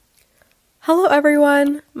Hello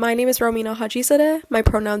everyone, my name is Romina Hajizadeh, my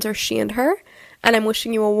pronouns are she and her, and I'm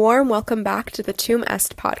wishing you a warm welcome back to the Tum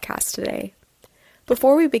Est podcast today.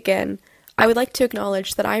 Before we begin, I would like to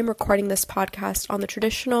acknowledge that I am recording this podcast on the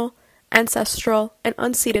traditional, ancestral, and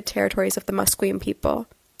unceded territories of the Musqueam people.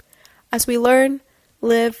 As we learn,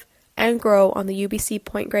 live, and grow on the UBC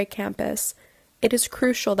Point Grey campus, it is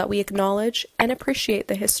crucial that we acknowledge and appreciate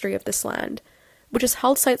the history of this land, which has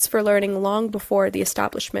held sites for learning long before the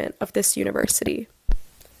establishment of this university.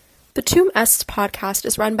 The Tum Est podcast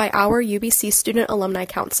is run by our UBC Student Alumni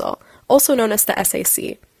Council, also known as the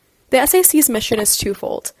SAC. The SAC's mission is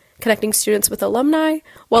twofold, connecting students with alumni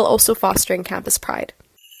while also fostering campus pride.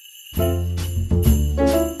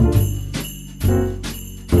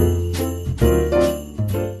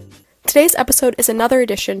 Today's episode is another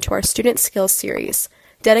addition to our Student Skills series,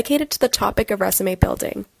 dedicated to the topic of resume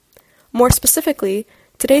building. More specifically,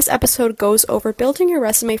 today's episode goes over building your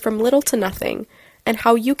resume from little to nothing, and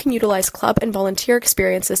how you can utilize club and volunteer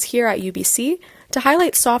experiences here at UBC to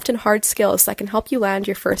highlight soft and hard skills that can help you land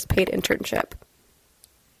your first paid internship.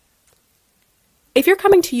 If you're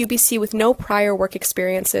coming to UBC with no prior work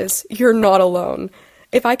experiences, you're not alone.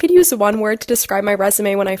 If I could use one word to describe my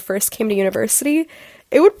resume when I first came to university,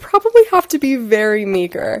 it would probably have to be very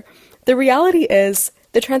meager. The reality is,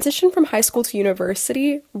 the transition from high school to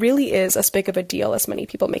university really is as big of a deal as many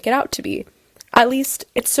people make it out to be. At least,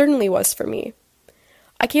 it certainly was for me.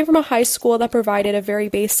 I came from a high school that provided a very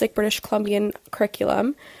basic British Columbian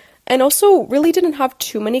curriculum, and also really didn't have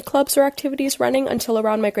too many clubs or activities running until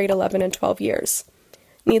around my grade 11 and 12 years.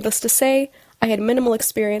 Needless to say, I had minimal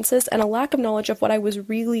experiences and a lack of knowledge of what I was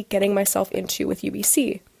really getting myself into with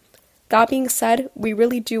UBC. That being said, we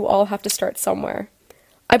really do all have to start somewhere.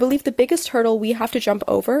 I believe the biggest hurdle we have to jump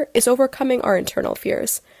over is overcoming our internal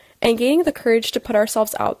fears, and gaining the courage to put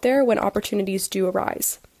ourselves out there when opportunities do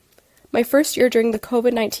arise. My first year during the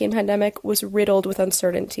COVID-19 pandemic was riddled with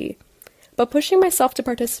uncertainty, but pushing myself to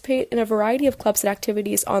participate in a variety of clubs and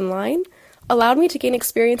activities online allowed me to gain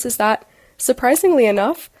experiences that, surprisingly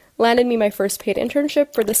enough, landed me my first paid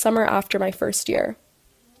internship for the summer after my first year.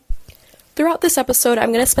 Throughout this episode,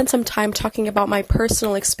 I'm going to spend some time talking about my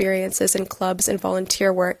personal experiences in clubs and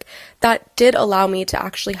volunteer work that did allow me to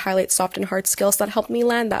actually highlight soft and hard skills that helped me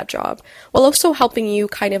land that job, while also helping you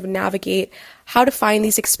kind of navigate how to find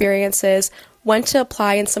these experiences, when to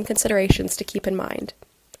apply, and some considerations to keep in mind.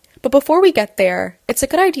 But before we get there, it's a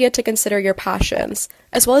good idea to consider your passions,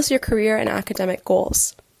 as well as your career and academic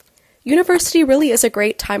goals. University really is a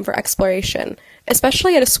great time for exploration,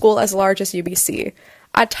 especially at a school as large as UBC.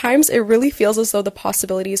 At times, it really feels as though the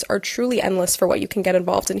possibilities are truly endless for what you can get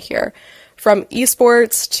involved in here. From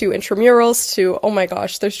esports to intramurals to, oh my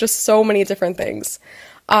gosh, there's just so many different things.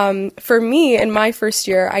 For me, in my first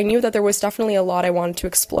year, I knew that there was definitely a lot I wanted to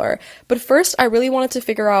explore. But first, I really wanted to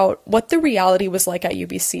figure out what the reality was like at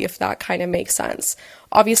UBC, if that kind of makes sense.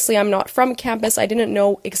 Obviously, I'm not from campus. I didn't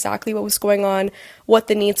know exactly what was going on, what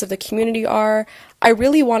the needs of the community are. I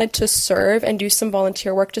really wanted to serve and do some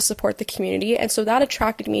volunteer work to support the community, and so that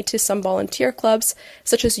attracted me to some volunteer clubs,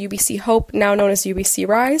 such as UBC Hope, now known as UBC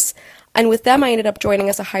Rise. And with them, I ended up joining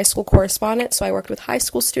as a high school correspondent, so I worked with high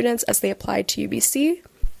school students as they applied to UBC.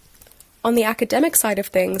 On the academic side of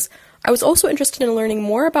things, I was also interested in learning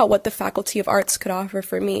more about what the Faculty of Arts could offer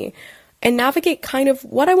for me, and navigate kind of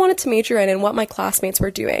what I wanted to major in and what my classmates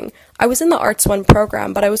were doing. I was in the Arts 1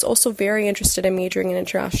 program, but I was also very interested in majoring in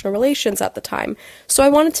international relations at the time, so I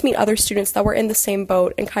wanted to meet other students that were in the same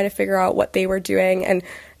boat and kind of figure out what they were doing and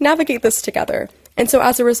navigate this together. And so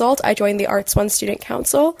as a result, I joined the Arts 1 Student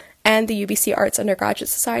Council and the UBC Arts Undergraduate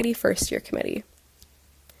Society First Year Committee.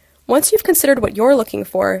 Once you've considered what you're looking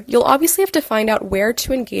for, you'll obviously have to find out where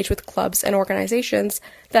to engage with clubs and organizations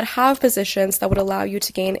that have positions that would allow you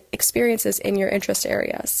to gain experiences in your interest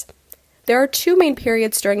areas. There are two main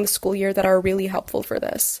periods during the school year that are really helpful for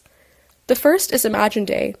this. The first is Imagine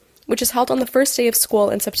Day, which is held on the first day of school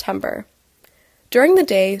in September. During the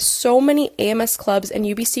day, so many AMS clubs and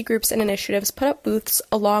UBC groups and initiatives put up booths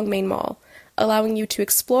along Main Mall, allowing you to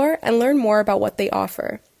explore and learn more about what they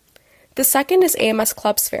offer. The second is AMS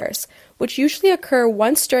Clubs Fairs, which usually occur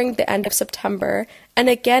once during the end of September and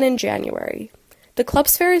again in January. The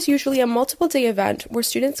Clubs Fair is usually a multiple-day event where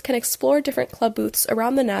students can explore different club booths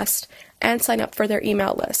around the nest and sign up for their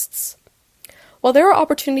email lists. While there are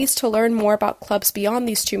opportunities to learn more about clubs beyond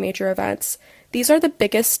these two major events, these are the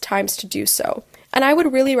biggest times to do so, and I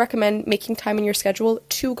would really recommend making time in your schedule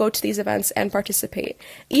to go to these events and participate,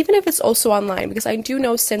 even if it's also online, because I do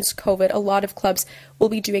know since COVID, a lot of clubs will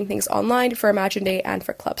be doing things online for Imagine Day and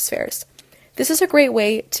for Clubs Fairs. This is a great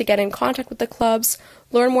way to get in contact with the clubs,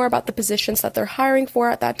 learn more about the positions that they're hiring for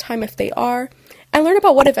at that time if they are, and learn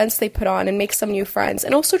about what events they put on and make some new friends,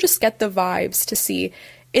 and also just get the vibes to see,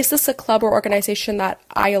 is this a club or organization that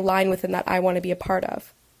I align with and that I want to be a part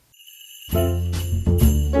of?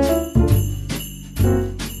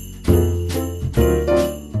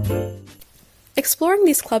 Exploring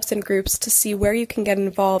these clubs and groups to see where you can get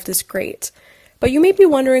involved is great, but you may be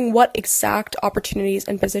wondering what exact opportunities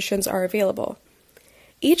and positions are available.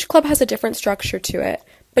 Each club has a different structure to it,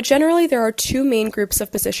 but generally there are two main groups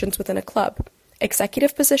of positions within a club: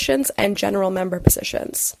 executive positions and general member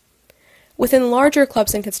positions. Within larger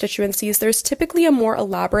clubs and constituencies, there's typically a more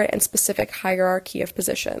elaborate and specific hierarchy of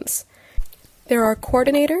positions. There are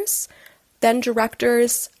coordinators, then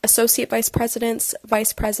directors, associate vice presidents,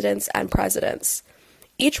 and presidents.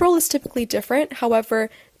 Each role is typically different. However,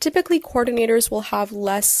 typically coordinators will have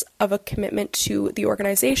less of a commitment to the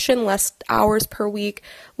organization, less hours per week,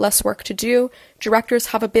 less work to do. Directors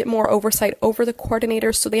have a bit more oversight over the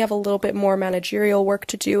coordinators, so they have a little bit more managerial work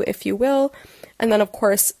to do, if you will. And then, of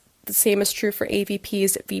course, the same is true for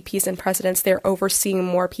AVPs, VPs, and presidents. They're overseeing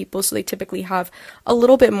more people, so they typically have a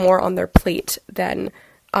little bit more on their plate than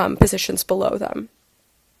positions below them.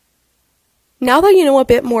 Now that you know a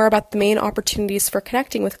bit more about the main opportunities for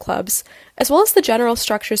connecting with clubs, as well as the general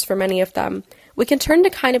structures for many of them, we can turn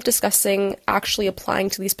to kind of discussing actually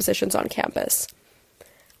applying to these positions on campus.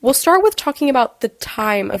 We'll start with talking about the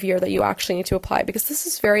time of year that you actually need to apply, because this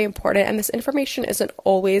is very important and this information isn't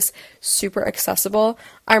always super accessible.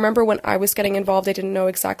 I remember when I was getting involved, I didn't know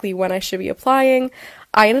exactly when I should be applying.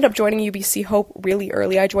 I ended up joining UBC Hope really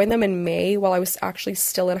early. I joined them in May while I was actually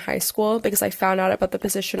still in high school, because I found out about the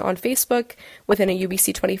position on Facebook within a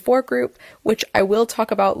UBC 24 group, which I will talk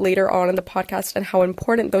about later on in the podcast and how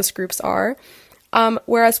important those groups are.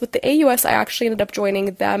 Whereas with the AUS, I actually ended up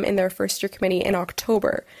joining them in their first year committee in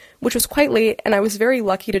October, which was quite late, and I was very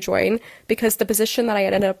lucky to join because the position that I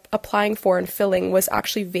ended up applying for and filling was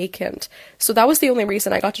actually vacant. So that was the only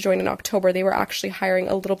reason I got to join in October. They were actually hiring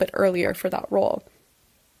a little bit earlier for that role.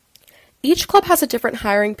 Each club has a different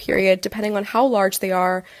hiring period depending on how large they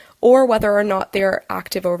are or whether or not they are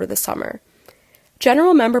active over the summer.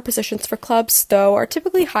 General member positions for clubs, though, are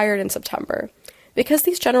typically hired in September. Because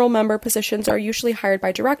these general member positions are usually hired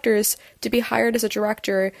by directors, to be hired as a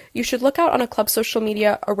director, you should look out on a club's social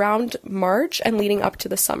media around March and leading up to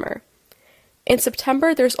the summer. In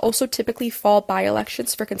September, there's also typically fall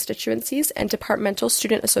by-elections for constituencies and departmental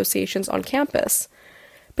student associations on campus.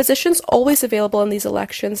 Positions always available in these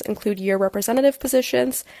elections include year representative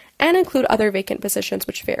positions and include other vacant positions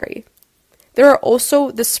which vary. There are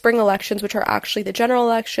also the spring elections, which are actually the general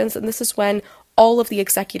elections, and this is when all of the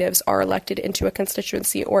executives are elected into a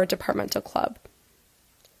constituency or a departmental club.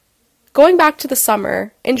 Going back to the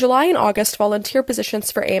summer, in July and August, volunteer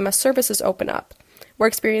positions for AMS services open up, where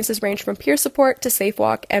experiences range from peer support to safe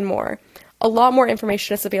walk and more. A lot more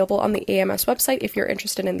information is available on the AMS website if you're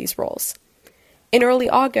interested in these roles. In early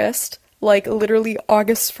August, like literally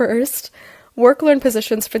August 1st, work-learn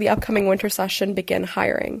positions for the upcoming winter session begin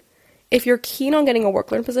hiring. If you're keen on getting a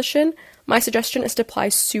work-learn position, my suggestion is to apply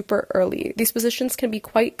super early. These positions can be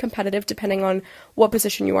quite competitive depending on what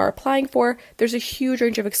position you are applying for. There's a huge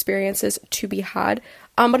range of experiences to be had,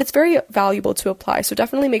 but it's very valuable to apply. So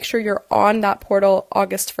definitely make sure you're on that portal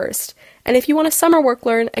August 1st. And if you want a summer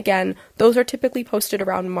work-learn, again, those are typically posted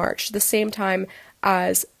around March, the same time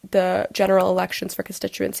as the general elections for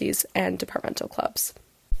constituencies and departmental clubs.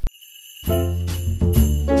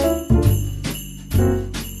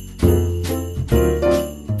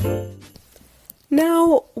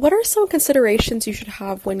 Now, what are some considerations you should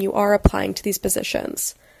have when you are applying to these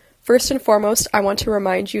positions? First and foremost, I want to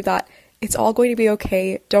remind you that it's all going to be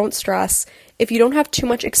okay. Don't stress. If you don't have too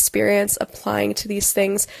much experience applying to these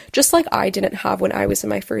things, just like I didn't have when I was in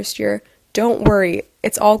my first year, don't worry.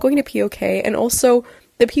 It's all going to be okay. And also,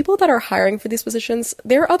 the people that are hiring for these positions,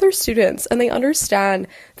 they're other students, and they understand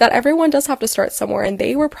that everyone does have to start somewhere, and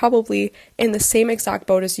they were probably in the same exact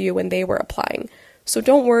boat as you when they were applying. So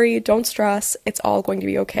don't worry, don't stress, it's all going to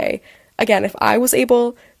be okay. Again, if I was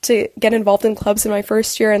able to get involved in clubs in my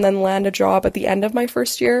first year and then land a job at the end of my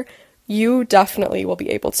first year, you definitely will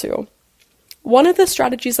be able to. One of the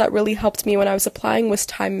strategies that really helped me when I was applying was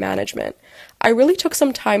time management. I really took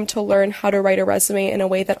some time to learn how to write a resume in a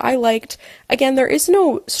way that I liked. Again, there is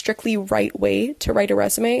no strictly right way to write a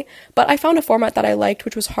resume, but I found a format that I liked,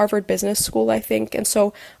 which was Harvard Business School, I think, and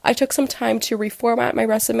so I took some time to reformat my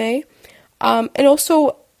resume. And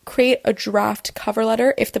also create a draft cover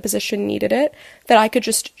letter if the position needed it, that I could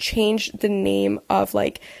just change the name of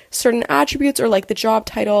like certain attributes or like the job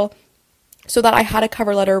title so that I had a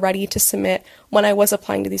cover letter ready to submit when I was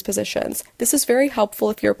applying to these positions. This is very helpful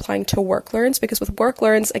if you're applying to WorkLearns, because with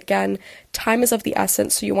WorkLearns, again, time is of the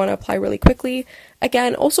essence, so you want to apply really quickly.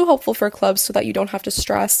 Again, also helpful for clubs so that you don't have to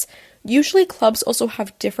stress. Usually clubs also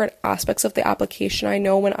have different aspects of the application. I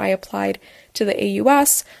know when I applied to the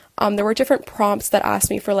AUS, there were different prompts that asked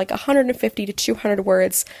me for like 150 to 200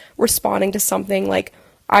 words responding to something like,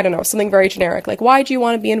 I don't know, something very generic, like why do you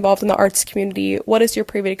want to be involved in the arts community? What is your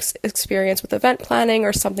previous experience with event planning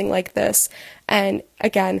or something like this? And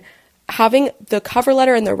again, having the cover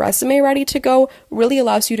letter and the resume ready to go really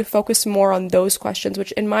allows you to focus more on those questions,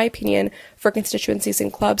 which in my opinion, for constituencies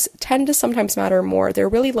and clubs, tend to sometimes matter more. They're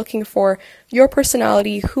really looking for your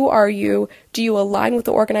personality, who are you, do you align with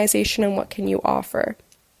the organization, and what can you offer?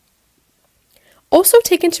 Also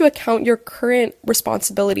take into account your current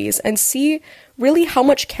responsibilities and see really how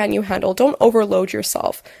much can you handle. Don't overload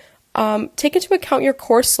yourself. Take into account your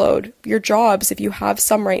course load, your jobs if you have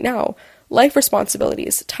some right now, life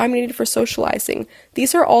responsibilities, time needed for socializing.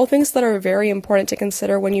 These are all things that are very important to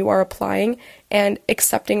consider when you are applying and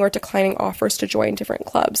accepting or declining offers to join different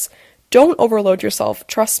clubs. Don't overload yourself.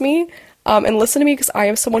 Trust me, and listen to me, because I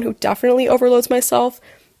am someone who definitely overloads myself.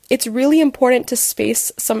 It's really important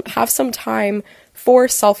to have some time for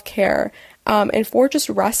self-care, and for just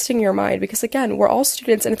resting your mind, because again, we're all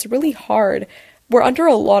students and it's really hard. We're under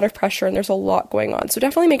a lot of pressure and there's a lot going on. So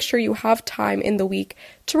definitely make sure you have time in the week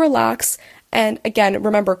to relax. And again,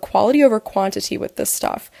 remember, quality over quantity with this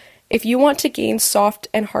stuff. If you want to gain soft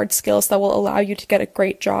and hard skills that will allow you to get a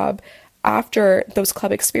great job after those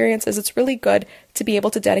club experiences, it's really good to be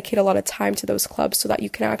able to dedicate a lot of time to those clubs so that you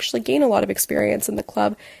can actually gain a lot of experience in the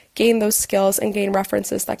club, gain those skills, and gain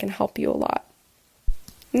references that can help you a lot.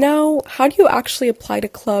 Now, how do you actually apply to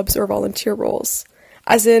clubs or volunteer roles?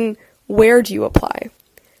 As in, where do you apply?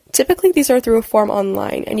 Typically, these are through a form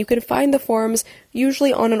online, and you can find the forms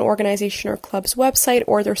usually on an organization or club's website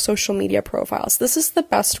or their social media profiles. This is the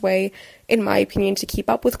best way, in my opinion, to keep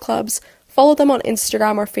up with clubs. Follow them on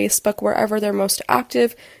Instagram or Facebook, wherever they're most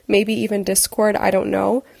active, maybe even Discord, I don't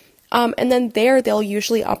know. And then there, they'll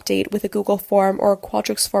usually update with a Google form or a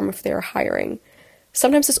Qualtrics form if they're hiring.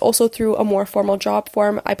 Sometimes it's also through a more formal job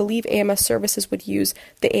form. I believe AMS Services would use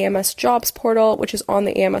the AMS Jobs portal, which is on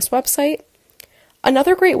the AMS website.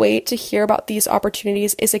 Another great way to hear about these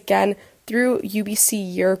opportunities is, again, through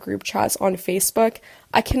UBC Year group chats on Facebook.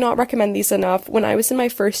 I cannot recommend these enough. When I was in my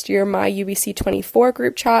first year, my UBC 24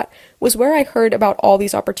 group chat was where I heard about all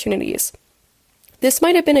these opportunities. This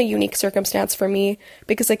might have been a unique circumstance for me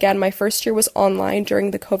because, again, my first year was online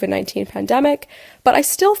during the COVID-19 pandemic, but I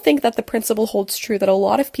still think that the principle holds true that a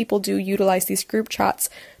lot of people do utilize these group chats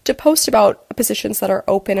to post about positions that are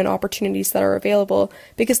open and opportunities that are available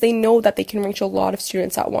because they know that they can reach a lot of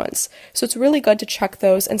students at once. So it's really good to check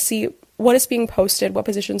those and see what is being posted, what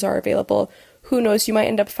positions are available. Who knows, you might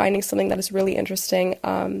end up finding something that is really interesting,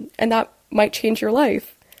 and that might change your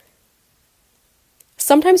life.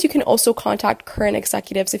 Sometimes you can also contact current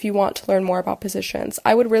executives if you want to learn more about positions.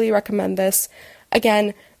 I would really recommend this.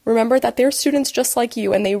 Again, remember that they're students just like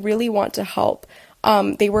you and they really want to help.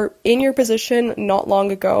 They were in your position not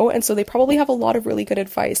long ago, and so they probably have a lot of really good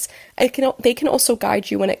advice. And they can also guide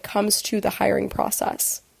you when it comes to the hiring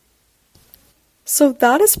process. So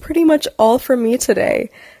that is pretty much all from me today.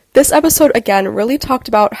 This episode, again, really talked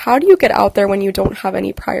about how do you get out there when you don't have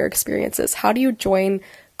any prior experiences? How do you join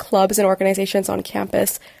clubs and organizations on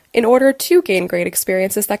campus in order to gain great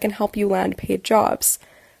experiences that can help you land paid jobs?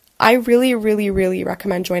 I really, really, really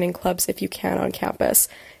recommend joining clubs if you can on campus.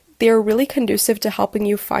 They are really conducive to helping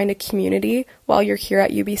you find a community while you're here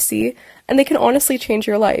at UBC, and they can honestly change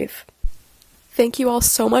your life. Thank you all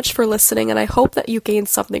so much for listening, and I hope that you gained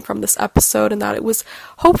something from this episode and that it was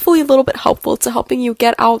hopefully a little bit helpful to helping you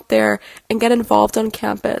get out there and get involved on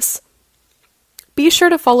campus. Be sure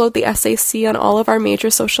to follow the SAC on all of our major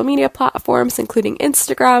social media platforms, including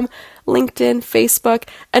Instagram, LinkedIn, Facebook,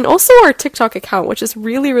 and also our TikTok account, which is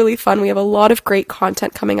really, really fun. We have a lot of great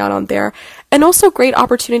content coming out on there, and also great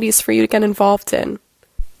opportunities for you to get involved in.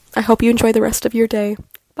 I hope you enjoy the rest of your day.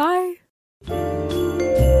 Bye!